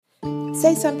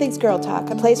Say Something's Girl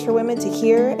Talk, a place for women to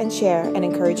hear and share an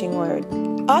encouraging word.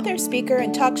 Author, speaker,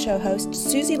 and talk show host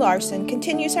Susie Larson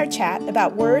continues our chat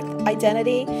about worth,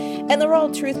 identity, and the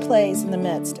role truth plays in the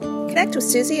midst. Connect with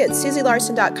Susie at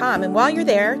susielarson.com, and while you're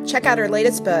there, check out her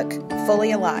latest book,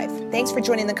 Fully Alive. Thanks for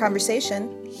joining the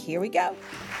conversation. Here we go.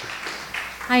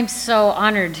 I'm so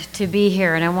honored to be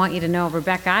here, and I want you to know,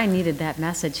 Rebecca, I needed that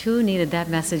message. Who needed that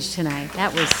message tonight?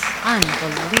 That was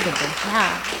unbelievable.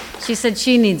 Yeah. She said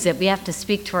she needs it. We have to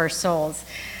speak to our souls.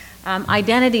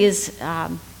 Identity is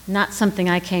not something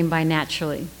I came by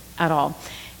naturally at all.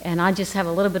 And I just have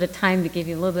a little bit of time to give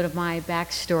you a little bit of my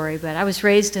backstory. But I was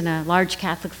raised in a large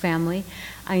Catholic family.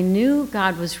 I knew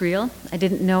God was real. I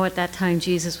didn't know at that time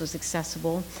Jesus was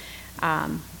accessible.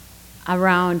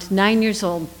 Around 9 years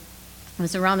old, it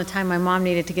was around the time my mom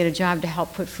needed to get a job to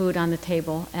help put food on the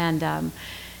table. And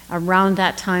around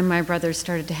that time, my brothers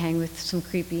started to hang with some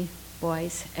creepy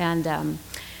boys. And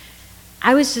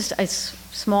I was just a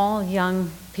small,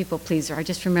 young people pleaser. I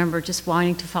just remember just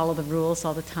wanting to follow the rules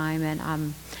all the time.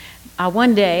 And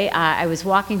one day, I was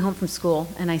walking home from school,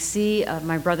 and I see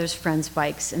my brother's friends'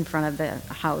 bikes in front of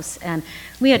the house. And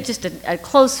we had just a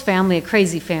close family, a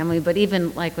crazy family, but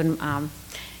even like when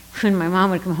my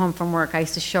mom would come home from work, I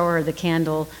used to show her the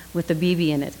candle with the BB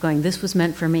in it, going, "This was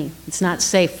meant for me. It's not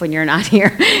safe when you're not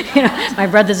here." My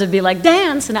brothers would be like,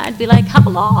 "Dance," and I'd be like, "Hop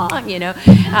along,"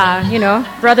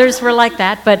 Brothers were like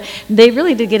that, but they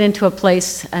really did get into a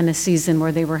place and a season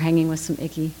where they were hanging with some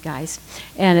icky guys.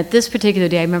 And at this particular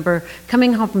day, I remember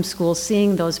coming home from school,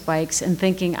 seeing those bikes, and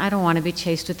thinking, I don't want to be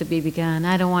chased with the BB gun.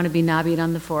 I don't want to be knobbied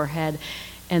on the forehead,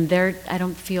 and I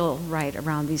don't feel right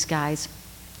around these guys.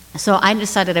 So I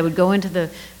decided I would go into the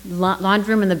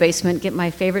laundry room in the basement, get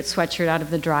my favorite sweatshirt out of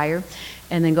the dryer,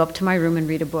 and then go up to my room and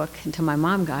read a book until my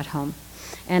mom got home.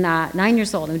 And 9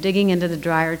 years old, I'm digging into the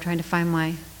dryer, trying to find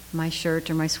my shirt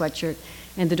or my sweatshirt,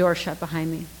 and the door shut behind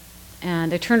me.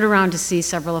 And I turned around to see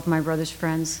several of my brother's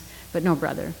friends, but no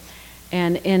brother.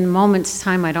 And in moments'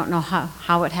 time, I don't know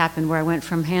how it happened, where I went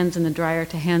from hands in the dryer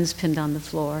to hands pinned on the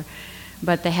floor.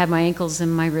 But they had my ankles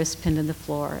and my wrists pinned to the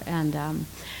floor. And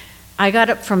I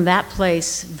got up from that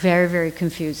place very, very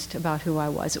confused about who I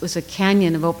was. It was a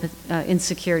canyon of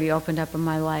insecurity opened up in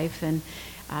my life, and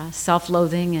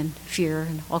self-loathing and fear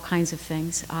and all kinds of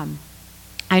things.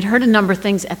 I'd heard a number of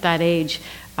things at that age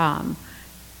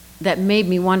that made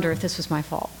me wonder if this was my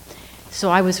fault. So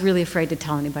I was really afraid to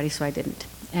tell anybody, so I didn't.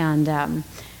 And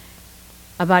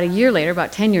about a year later,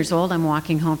 about 10 years old, I'm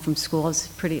walking home from school. I was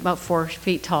about 4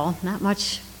 feet tall, not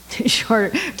much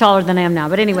taller than I am now.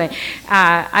 But anyway,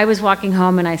 I was walking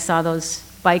home and I saw those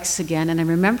bikes again, and I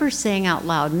remember saying out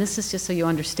loud, and this is just so you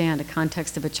understand the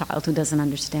context of a child who doesn't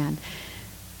understand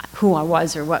who I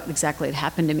was or what exactly had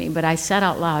happened to me, but I said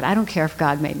out loud, I don't care if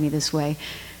God made me this way.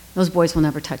 Those boys will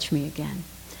never touch me again.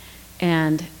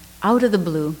 And out of the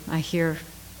blue, I hear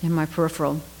in my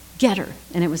peripheral, "Get her."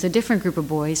 And it was a different group of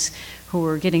boys who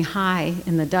were getting high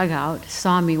in the dugout,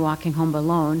 saw me walking home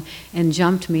alone, and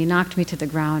jumped me, knocked me to the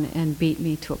ground, and beat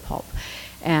me to a pulp.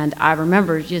 And I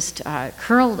remember just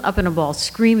curled up in a ball,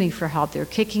 screaming for help. They were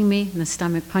kicking me in the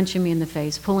stomach, punching me in the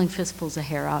face, pulling fistfuls of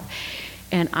hair out.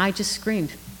 And I just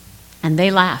screamed. And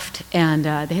they laughed, and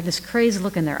they had this crazy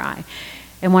look in their eye.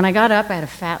 And when I got up, I had a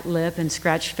fat lip and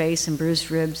scratched face and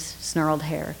bruised ribs, snarled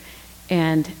hair.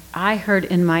 And I heard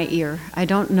in my ear, I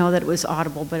don't know that it was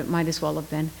audible, but it might as well have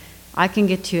been, "I can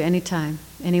get to you anytime,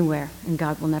 anywhere, and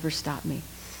God will never stop me."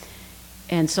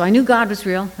 And so I knew God was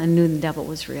real, and knew the devil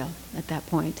was real at that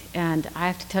point. And I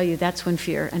have to tell you, that's when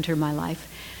fear entered my life.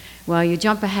 Well, you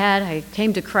jump ahead. I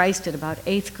came to Christ at about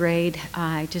 8th grade.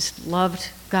 I just loved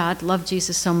God, loved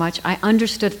Jesus so much. I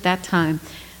understood at that time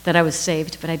that I was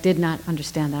saved, but I did not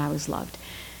understand that I was loved.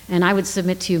 And I would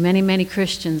submit to you, many, many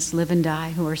Christians live and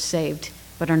die who are saved,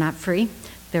 but are not free.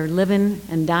 They're living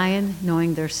and dying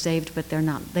knowing they're saved, but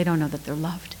they don't know that they're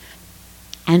loved.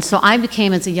 And so I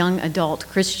became, as a young adult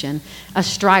Christian, a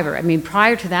striver. I mean,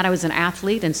 prior to that, I was an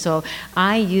athlete, and so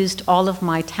I used all of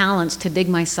my talents to dig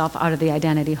myself out of the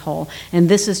identity hole. And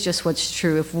this is just what's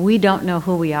true. If we don't know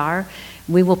who we are,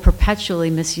 we will perpetually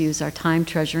misuse our time,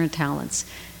 treasure, and talents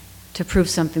to prove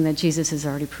something that Jesus has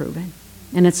already proven.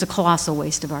 And it's a colossal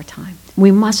waste of our time.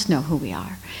 We must know who we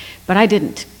are. But I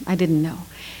didn't know.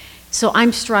 So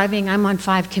I'm striving. I'm on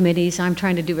 5 committees. I'm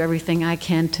trying to do everything I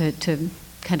can to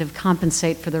kind of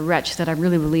compensate for the wretch that I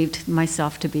really believed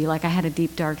myself to be. Like I had a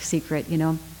deep, dark secret,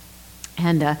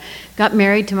 And got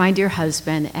married to my dear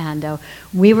husband, and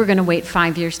we were going to wait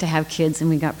 5 years to have kids, and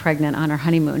we got pregnant on our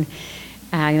honeymoon.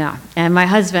 And my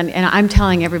husband, and I'm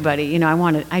telling everybody,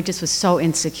 I just was so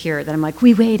insecure that I'm like,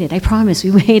 we waited, I promise,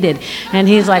 we waited. And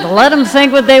he's like, let them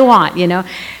think what they want,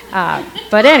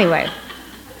 But anyway,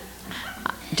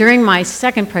 during my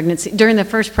second pregnancy, during the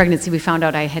first pregnancy, we found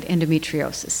out I had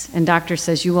endometriosis. And doctor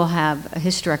says you will have a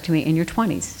hysterectomy in your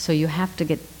 20s. So you have to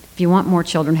get, if you want more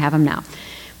children, have them now.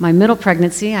 My middle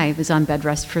pregnancy, I was on bed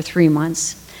rest for 3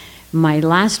 months. My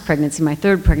last pregnancy, my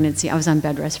third pregnancy, I was on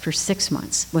bed rest for 6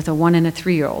 months with a 1 and a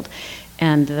 3-year-old.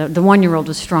 And the 1-year-old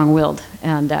was strong-willed.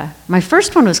 And my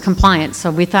first one was compliant,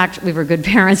 so we thought we were good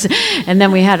parents. And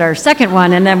then we had our second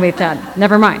one, and then we thought,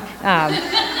 never mind.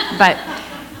 But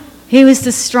he was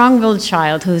this strong-willed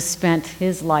child who spent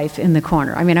his life in the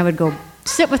corner. I mean, I would go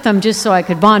sit with him just so I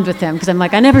could bond with him, because I'm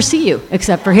like, I never see you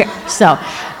except for here. So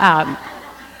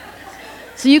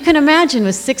you can imagine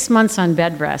with 6 months on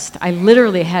bed rest, I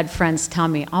literally had friends tell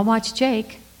me, I'll watch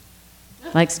Jake.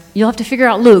 Like, you'll have to figure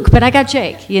out Luke, but I got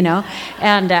Jake, you know.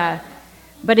 And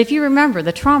but if you remember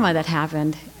the trauma that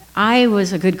happened, I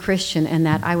was a good Christian in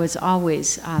that I was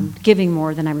always giving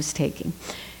more than I was taking.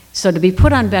 So to be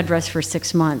put on bed rest for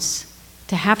 6 months,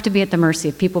 to have to be at the mercy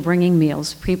of people bringing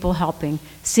meals, people helping,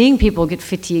 seeing people get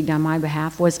fatigued on my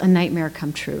behalf was a nightmare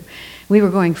come true. We were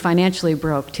going financially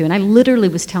broke too, and I literally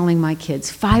was telling my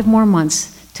kids, 5 more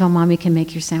months till Mommy can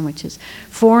make your sandwiches,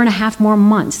 4.5 more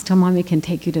months till Mommy can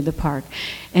take you to the park.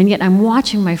 And yet I'm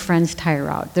watching my friends tire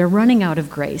out. They're running out of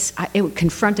grace. It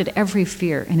confronted every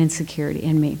fear and insecurity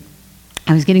in me.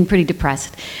 I was getting pretty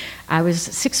depressed. I was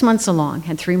 6 months along,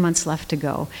 had 3 months left to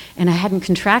go, and I hadn't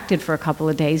contracted for a couple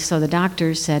of days, so the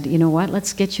doctor said, you know what,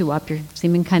 let's get you up. You're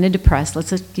seeming kind of depressed.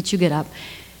 Let's get you up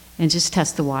and just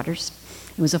test the waters.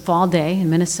 It was a fall day in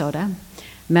Minnesota.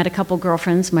 Met a couple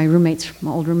girlfriends, my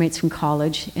old roommates from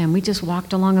college, and we just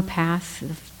walked along a path.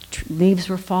 The leaves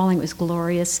were falling. It was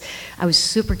glorious. I was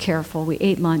super careful. We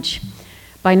ate lunch.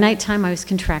 By nighttime, I was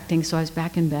contracting, so I was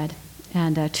back in bed.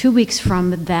 And 2 weeks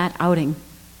from that outing,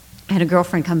 I had a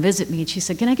girlfriend come visit me, and she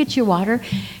said, can I get you water?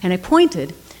 And I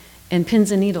pointed, and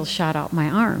pins and needles shot out my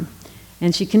arm.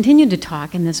 And she continued to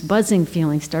talk, and this buzzing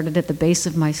feeling started at the base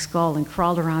of my skull and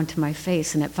crawled around to my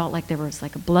face, and it felt like there was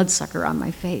like a bloodsucker on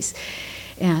my face.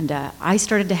 And I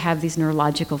started to have these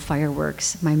neurological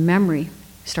fireworks. My memory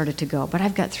started to go, but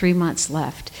I've got 3 months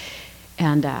left.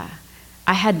 And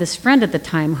I had this friend at the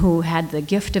time who had the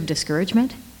gift of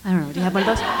discouragement. I don't know, do you have one of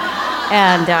those?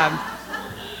 And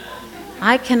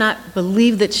I cannot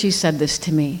believe that she said this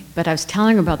to me, but I was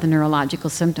telling her about the neurological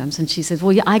symptoms, and she said,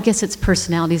 well, yeah, I guess it's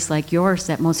personalities like yours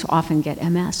that most often get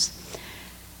MS.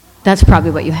 That's probably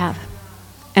what you have.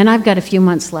 And I've got a few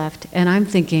months left, and I'm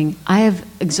thinking, I have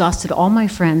exhausted all my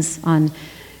friends on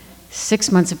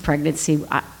 6 months of pregnancy.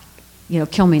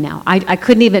 Kill me now. I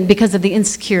couldn't even, because of the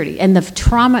insecurity and the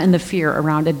trauma and the fear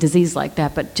around a disease like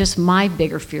that, but just my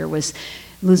bigger fear was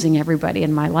losing everybody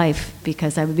in my life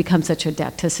because I would become such a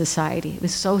debt to society. It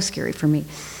was so scary for me.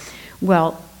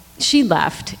 Well, she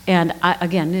left, and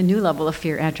again, a new level of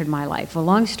fear entered my life. Well,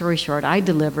 long story short, I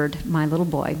delivered my little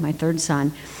boy, my third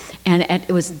son, and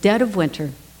it was dead of winter.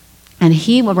 And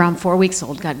he, around 4 weeks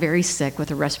old, got very sick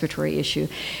with a respiratory issue.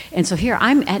 And so here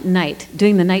I'm at night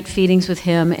doing the night feedings with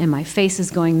him, and my face is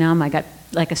going numb. I got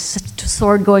like a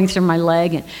sword going through my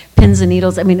leg and pins and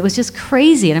needles. I mean, it was just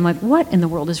crazy. And I'm like, what in the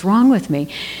world is wrong with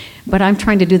me? But I'm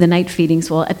trying to do the night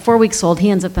feedings. Well, at 4 weeks old, he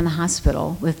ends up in the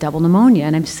hospital with double pneumonia.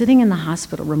 And I'm sitting in the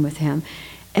hospital room with him,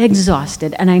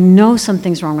 exhausted, and I know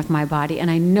something's wrong with my body,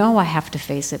 and I know I have to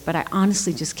face it, but I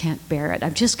honestly just can't bear it.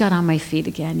 I've just got on my feet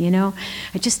again, you know?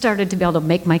 I just started to be able to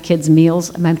make my kids meals,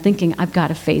 and I'm thinking, I've got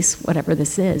to face whatever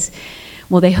this is.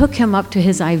 Well, they hook him up to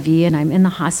his IV, and I'm in the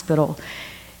hospital,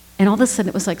 and all of a sudden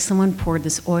it was like someone poured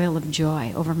this oil of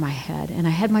joy over my head, and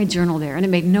I had my journal there, and it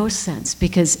made no sense,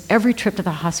 because every trip to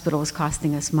the hospital was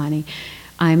costing us money.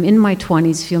 I'm in my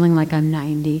 20s, feeling like I'm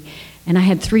 90, and I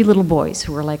had 3 little boys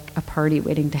who were like a party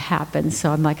waiting to happen.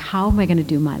 So I'm like, how am I going to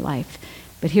do my life?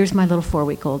 But here's my little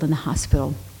 4-week-old in the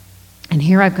hospital. And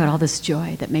here I've got all this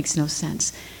joy that makes no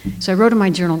sense. So I wrote in my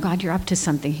journal, God, you're up to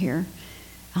something here.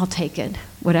 I'll take it,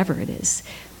 whatever it is.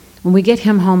 When we get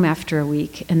him home after a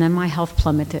week, and then my health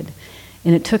plummeted.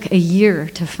 And it took a year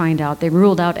to find out. They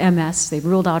ruled out MS. They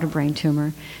ruled out a brain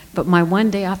tumor. But my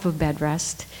 1 day off of bed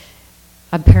rest,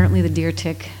 apparently the deer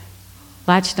tick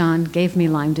latched on, gave me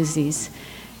Lyme disease.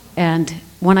 And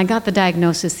when I got the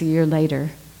diagnosis a year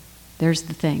later, there's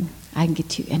the thing. I can get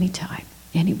to you anytime,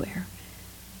 anywhere,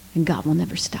 and God will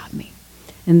never stop me.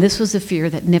 And this was a fear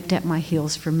that nipped at my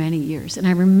heels for many years. And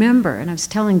I remember, and I was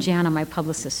telling Jana, my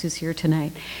publicist, who's here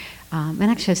tonight, and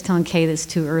actually I was telling Kay this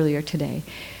too earlier today,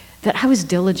 that I was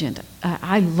diligent.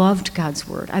 I loved God's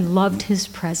word. I loved his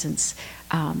presence.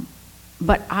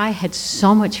 But I had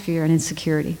so much fear and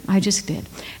insecurity. I just did.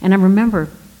 And I remember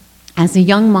as a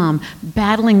young mom,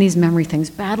 battling these memory things,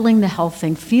 battling the health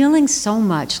thing, feeling so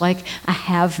much like a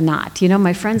have-not. You know,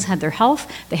 my friends had their health,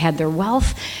 they had their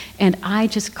wealth, and I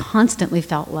just constantly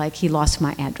felt like he lost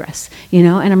my address, you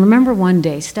know? And I remember one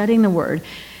day studying the Word,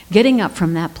 getting up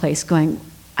from that place going,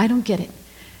 I don't get it.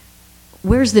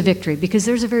 Where's the victory? Because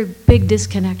there's a very big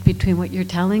disconnect between what you're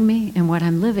telling me and what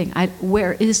I'm living.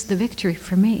 Where is the victory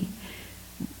for me?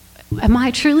 Am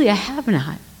I truly a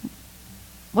have-not?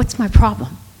 What's my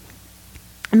problem?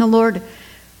 And the Lord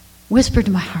whispered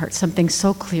to my heart something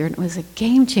so clear, and it was a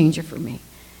game changer for me.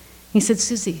 He said,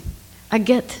 Susie, I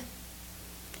get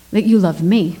that you love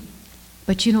me,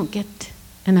 but you don't get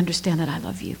and understand that I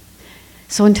love you.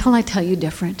 So until I tell you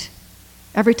different,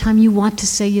 every time you want to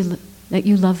say that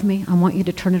you love me, I want you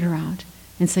to turn it around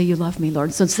and say, you love me,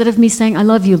 Lord. So instead of me saying, I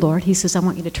love you, Lord, he says, I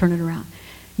want you to turn it around.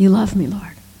 You love me,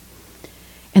 Lord.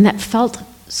 And that felt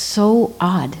so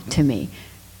odd to me.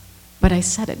 But I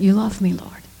said it, you love me,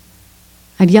 Lord.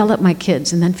 I'd yell at my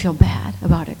kids and then feel bad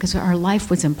about it because our life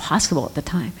was impossible at the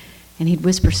time. And he'd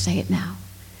whisper, say it now.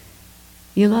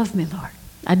 You love me, Lord.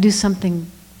 I'd do something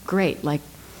great, like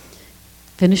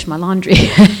finish my laundry.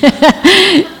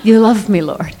 You love me,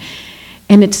 Lord.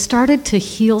 And it started to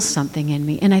heal something in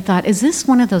me. And I thought, is this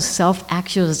one of those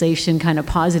self-actualization kind of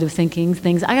positive thinking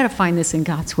things? I got to find this in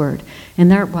God's Word. And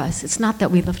there it was. It's not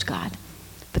that we loved God,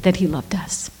 but that he loved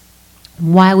us.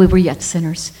 While we were yet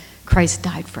sinners, Christ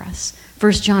died for us.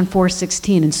 1 John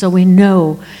 4:16, and so we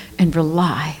know and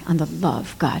rely on the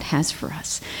love God has for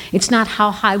us. It's not how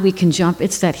high we can jump,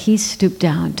 it's that he stooped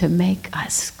down to make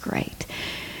us great.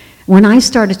 When I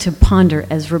started to ponder,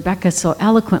 as Rebecca so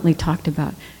eloquently talked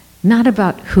about, not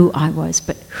about who I was,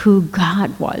 but who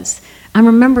God was. I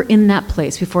remember in that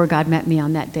place, before God met me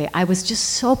on that day, I was just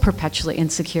so perpetually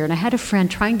insecure. And I had a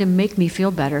friend trying to make me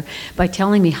feel better by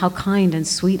telling me how kind and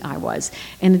sweet I was.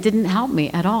 And it didn't help me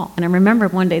at all. And I remember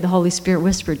one day the Holy Spirit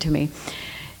whispered to me,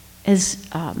 as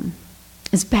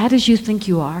bad as you think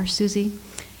you are, Susie,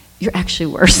 you're actually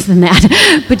worse than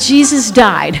that. But Jesus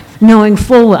died knowing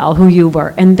full well who you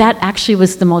were. And that actually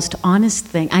was the most honest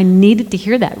thing. I needed to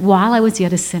hear that. While I was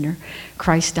yet a sinner,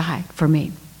 Christ died for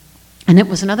me. And it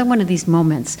was another one of these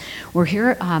moments where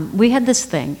here, we had this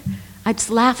thing.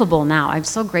 It's laughable now. I'm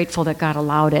so grateful that God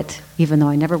allowed it, even though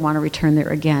I never want to return there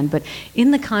again. But in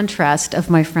the contrast of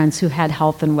my friends who had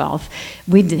health and wealth,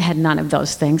 we had none of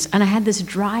those things. And I had this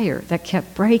dryer that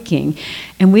kept breaking,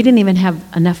 and we didn't even have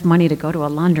enough money to go to a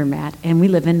laundromat. And we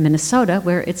live in Minnesota,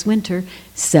 where it's winter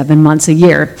 7 months a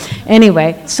year.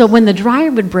 Anyway, so when the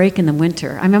dryer would break in the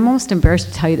winter, I'm almost embarrassed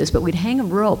to tell you this, but we'd hang a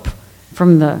rope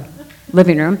from the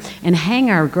living room and hang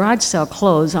our garage sale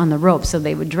clothes on the rope so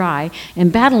they would dry. And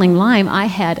battling Lyme, I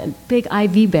had a big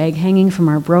IV bag hanging from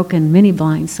our broken mini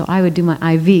blinds, so I would do my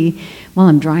IV while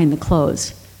I'm drying the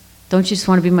clothes. Don't you just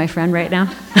want to be my friend right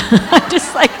now?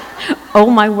 Just like, oh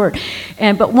my word.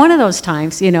 But one of those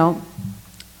times, you know,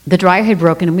 the dryer had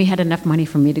broken and we had enough money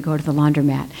for me to go to the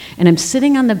laundromat. And I'm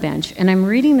sitting on the bench and I'm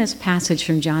reading this passage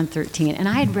from John 13, and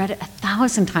I had read it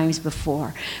 1,000 times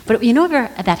before. But you know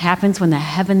that happens when the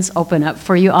heavens open up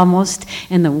for you almost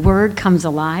and the word comes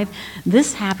alive?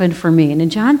 This happened for me. And in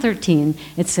John 13,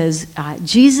 it says,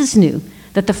 Jesus knew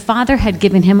that the Father had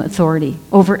given him authority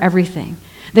over everything,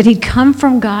 that he'd come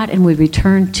from God and would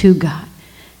return to God.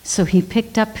 So he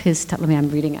picked up his, I'm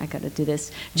reading, I got to do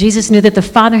this. Jesus knew that the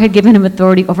Father had given him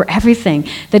authority over everything,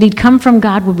 that he'd come from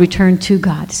God, would return to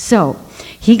God. So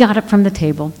he got up from the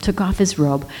table, took off his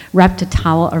robe, wrapped a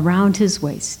towel around his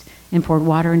waist, and poured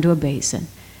water into a basin.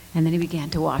 And then he began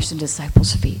to wash the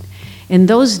disciples' feet. In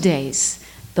those days,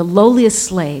 the lowliest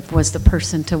slave was the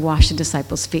person to wash the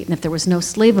disciples' feet. And if there was no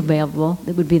slave available,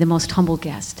 it would be the most humble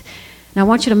guest. Now I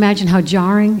want you to imagine how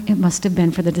jarring it must have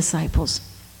been for the disciples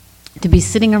to be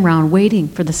sitting around waiting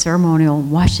for the ceremonial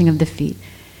washing of the feet,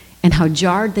 and how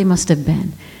jarred they must have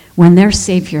been when their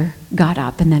Savior got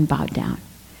up and then bowed down.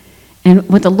 And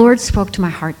what the Lord spoke to my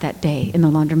heart that day in the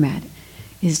laundromat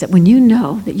is that when you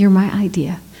know that you're my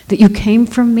idea, that you came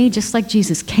from me just like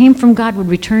Jesus came from God, would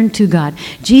return to God.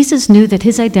 Jesus knew that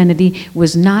his identity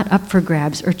was not up for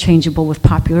grabs or changeable with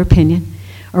popular opinion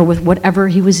or with whatever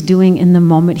he was doing in the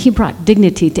moment. He brought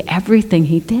dignity to everything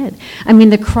he did. I mean,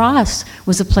 the cross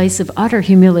was a place of utter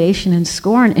humiliation and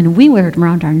scorn, and we wear it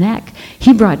around our neck.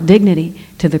 He brought dignity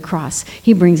to the cross.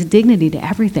 He brings dignity to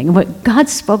everything. And what God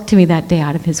spoke to me that day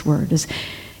out of his word is,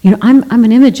 you know, I'm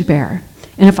an image bearer.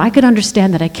 And if I could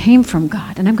understand that I came from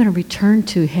God and I'm going to return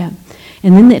to him,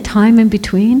 and in the time in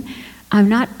between, I'm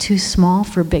not too small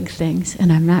for big things and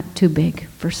I'm not too big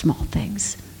for small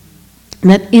things.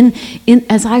 That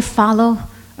as I follow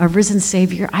a risen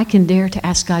Savior, I can dare to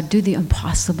ask God, do the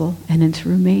impossible in and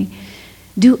through me.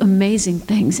 do amazing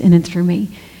things in and through me.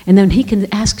 And then he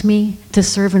can ask me to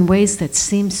serve in ways that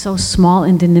seem so small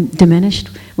and diminished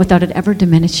without it ever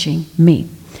diminishing me.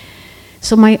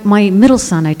 So my middle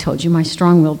son, I told you, my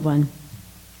strong-willed one,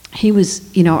 he was,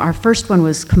 our first one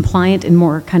was compliant and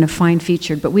more kind of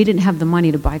fine-featured, but we didn't have the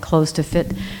money to buy clothes to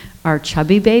fit our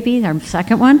chubby baby, our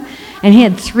second one, and he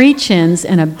had 3 chins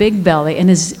and a big belly,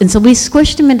 and so we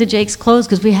squished him into Jake's clothes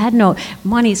because we had no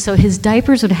money, so his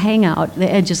diapers would hang out the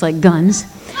edges like guns,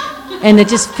 and it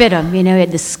just fit him. He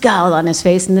had this scowl on his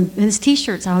face, and his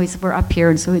T-shirts always were up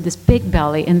here, and so he had this big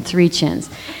belly and 3 chins.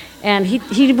 And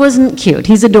he wasn't cute.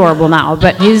 He's adorable now,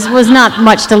 but he was not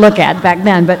much to look at back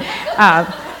then. But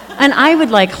and I would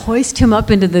hoist him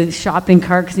up into the shopping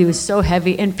cart because he was so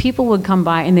heavy, and people would come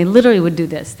by and they literally would do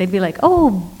this. They'd be like, "Oh,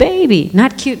 baby,"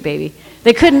 not cute baby.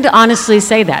 They couldn't honestly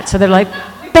say that, so they're like,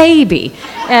 "Baby,"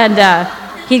 and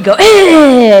he'd go,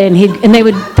 "Eh," and they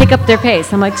would pick up their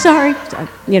pace. I'm like, "Sorry,"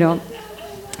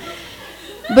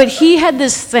 But he had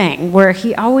this thing where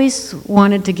he always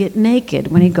wanted to get naked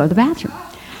when he'd go to the bathroom.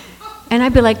 And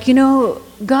I'd be like,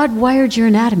 God wired your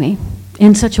anatomy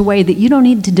in such a way that you don't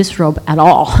need to disrobe at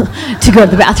all to go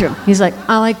to the bathroom. He's like,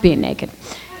 "I like being naked."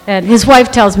 And his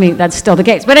wife tells me that's still the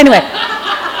case. But anyway,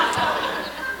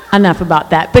 enough about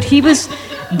that. But he was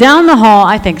down the hall,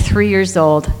 I think 3 years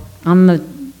old, on the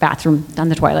bathroom, on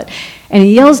the toilet. And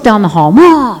he yells down the hall,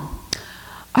 "Mom,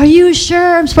 are you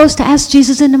sure I'm supposed to ask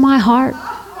Jesus into my heart?"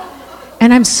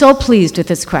 And I'm so pleased with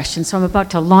this question, so I'm about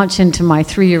to launch into my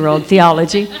 3-year-old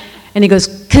theology. And he goes,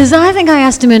 "'Cause I think I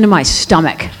asked him into my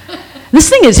stomach. This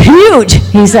thing is huge,"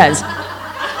 he says.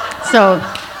 So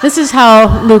this is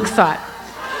how Luke thought.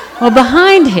 Well,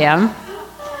 behind him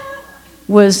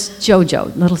was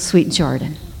Jojo, little sweet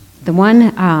Jordan. The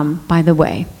one, by the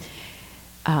way,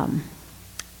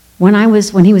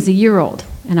 when he was a year old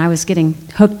and I was getting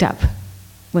hooked up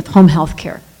with home health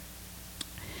care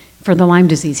for the Lyme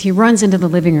disease, he runs into the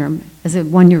living room as a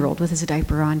 1-year-old with his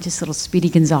diaper on, just little Speedy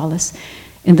Gonzales.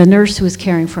 And the nurse who was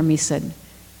caring for me said,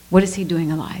 "What is he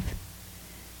doing alive?"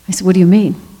 I said, "What do you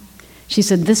mean?" She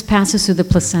said, "This passes through the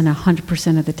placenta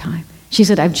 100% of the time." She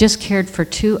said, "I've just cared for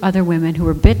 2 other women who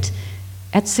were bit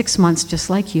at 6 months, just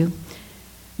like you.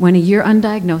 Went a year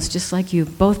undiagnosed, just like you.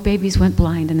 Both babies went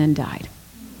blind and then died.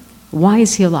 Why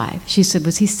is he alive?" She said,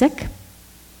 "Was he sick?"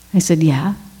 I said,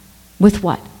 "Yeah." "With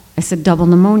what?" I said, "Double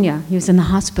pneumonia. He was in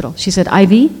the hospital." She said,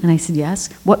 "IV?" And I said, "Yes."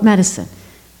 "What medicine?"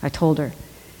 I told her.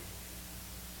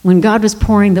 When God was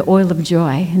pouring the oil of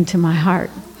joy into my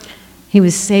heart, he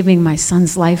was saving my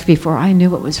son's life before I knew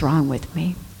what was wrong with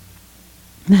me.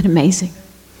 Isn't that amazing?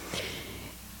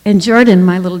 And Jordan,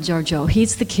 my little Jojo,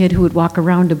 he's the kid who would walk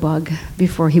around a bug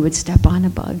before he would step on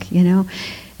a bug,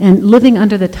 And living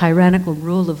under the tyrannical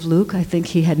rule of Luke, I think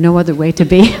he had no other way to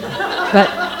be. But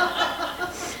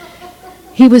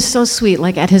he was so sweet.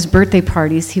 Like at his birthday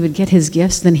parties, he would get his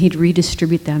gifts, then he'd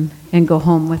redistribute them and go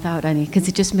home without any, because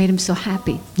it just made him so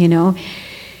happy,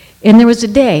 And there was a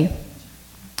day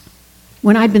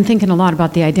when I'd been thinking a lot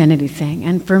about the identity thing.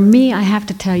 And for me, I have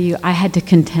to tell you, I had to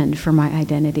contend for my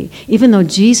identity. Even though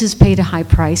Jesus paid a high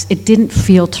price, it didn't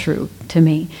feel true to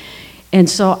me. And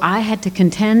so I had to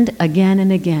contend again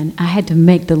and again. I had to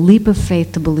make the leap of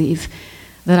faith to believe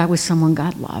that I was someone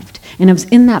God loved. And I was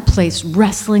in that place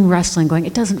wrestling, going,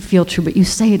 it doesn't feel true, but you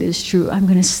say it is true. I'm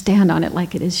going to stand on it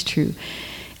like it is true.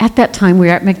 At that time, we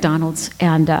were at McDonald's,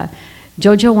 and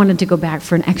Jojo wanted to go back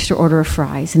for an extra order of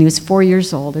fries, and he was 4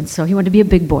 years old, and so he wanted to be a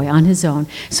big boy on his own.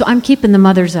 So I'm keeping the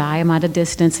mother's eye. I'm at a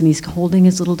distance, and he's holding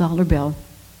his little dollar bill.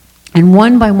 And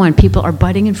one by one, people are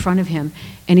butting in front of him,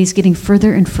 and he's getting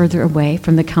further and further away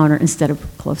from the counter instead of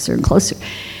closer and closer.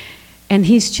 And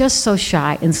he's just so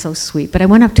shy and so sweet. But I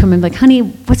went up to him and like, "Honey,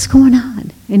 what's going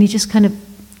on?" And he just kind of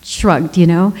shrugged,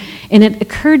 And it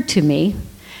occurred to me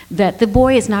that the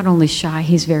boy is not only shy,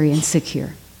 he's very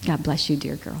insecure. God bless you,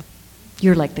 dear girl.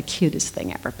 You're like the cutest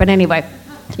thing ever. But anyway,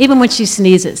 even when she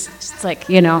sneezes, it's like,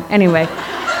 anyway.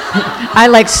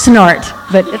 I snort,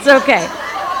 but it's okay.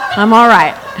 I'm all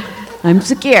right. I'm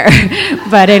secure.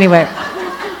 But anyway.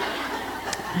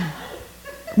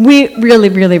 We really,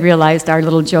 really realized our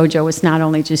little Jojo was not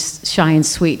only just shy and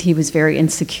sweet, he was very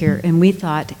insecure. And we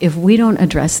thought, if we don't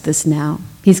address this now,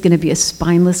 he's going to be a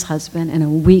spineless husband and a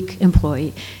weak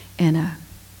employee and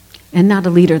not a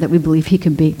leader that we believe he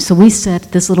can be. So we said,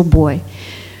 this little boy,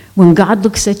 when God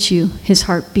looks at you, his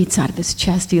heart beats out of his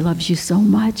chest. He loves you so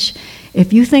much.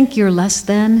 If you think you're less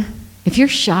than, if you're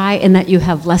shy and that you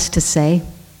have less to say,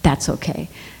 that's okay.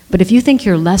 But if you think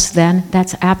you're less than,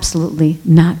 that's absolutely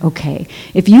not okay.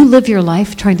 If you live your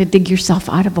life trying to dig yourself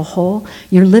out of a hole,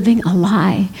 you're living a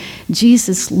lie.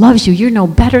 Jesus loves you. You're no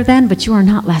better than, but you are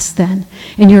not less than.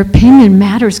 And your opinion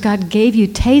matters. God gave you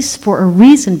taste for a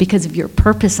reason because of your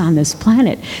purpose on this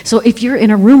planet. So if you're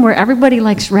in a room where everybody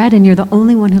likes red and you're the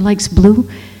only one who likes blue,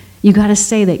 you got to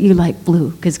say that you like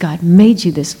blue because God made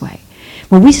you this way.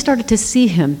 When we started to see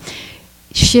him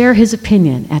share his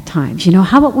opinion at times,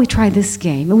 how about we try this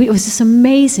game? It was just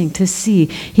amazing to see.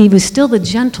 He was still the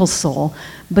gentle soul,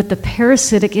 but the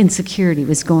parasitic insecurity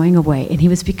was going away, and he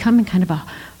was becoming kind of a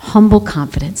humble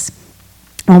confidence.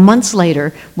 Well, months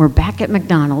later, we're back at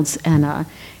McDonald's, and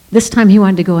this time he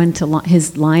wanted to go into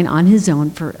his line on his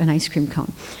own for an ice cream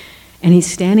cone. And he's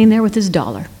standing there with his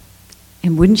dollar,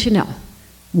 and wouldn't you know,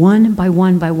 one by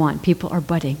one, people are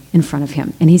butting in front of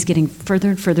him, and he's getting further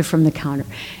and further from the counter.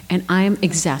 And I'm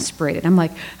exasperated. I'm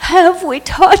like, have we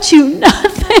taught you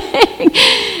nothing?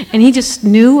 And he just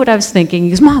knew what I was thinking.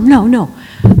 He goes, Mom, no.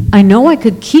 I know I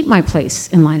could keep my place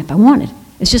in line if I wanted.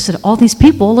 It's just that all these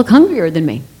people look hungrier than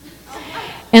me.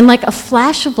 And like a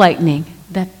flash of lightning,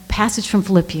 that passage from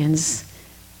Philippians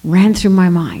ran through my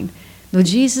mind. Though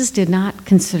Jesus did not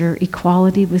consider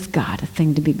equality with God a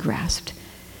thing to be grasped.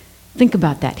 Think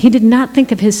about that. He did not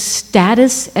think of his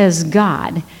status as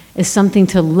God as something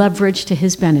to leverage to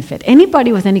his benefit.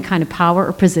 Anybody with any kind of power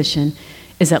or position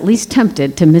is at least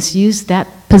tempted to misuse that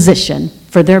position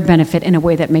for their benefit in a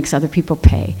way that makes other people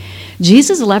pay.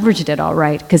 Jesus leveraged it all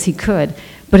right because he could,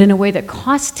 but in a way that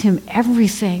cost him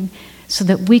everything so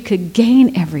that we could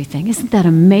gain everything. Isn't that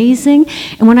amazing?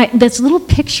 And this little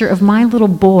picture of my little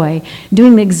boy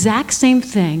doing the exact same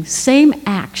thing, same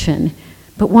action,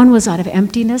 but one was out of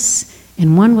emptiness,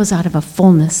 and one was out of a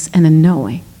fullness and a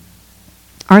knowing.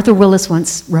 Arthur Willis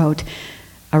once wrote,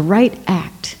 "A right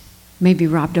act may be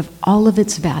robbed of all of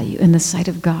its value in the sight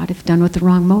of God if done with the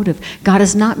wrong motive." God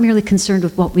is not merely concerned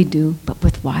with what we do, but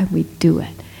with why we do it.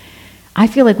 I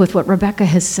feel like with what Rebecca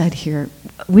has said here,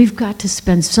 we've got to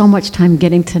spend so much time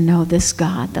getting to know this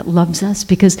God that loves us,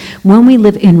 because when we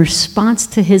live in response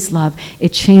to his love,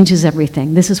 it changes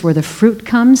everything. This is where the fruit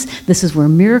comes. This is where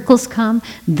miracles come.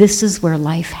 This is where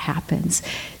life happens.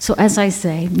 So as I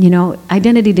say,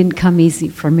 identity didn't come easy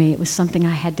for me. It was something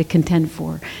I had to contend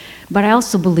for. But I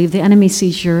also believe the enemy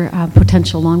sees your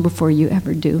potential long before you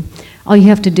ever do. All you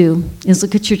have to do is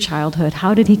look at your childhood.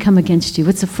 How did he come against you?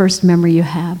 What's the first memory you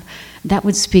have? That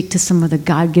would speak to some of the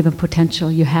God-given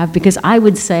potential you have, because I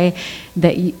would say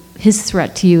that his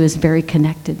threat to you is very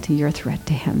connected to your threat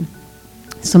to him.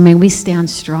 So may we stand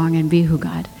strong and be who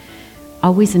God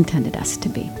always intended us to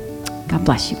be. God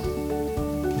bless you.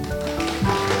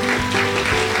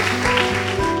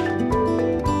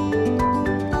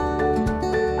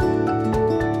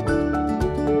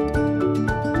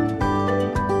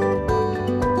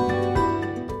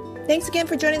 Thanks again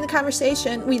for joining the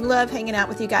conversation. We love hanging out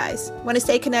with you guys. Want to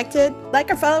stay connected?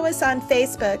 Like or follow us on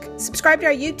Facebook, subscribe to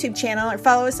our YouTube channel, or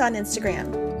follow us on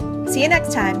Instagram. See you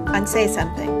next time on Say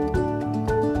Something.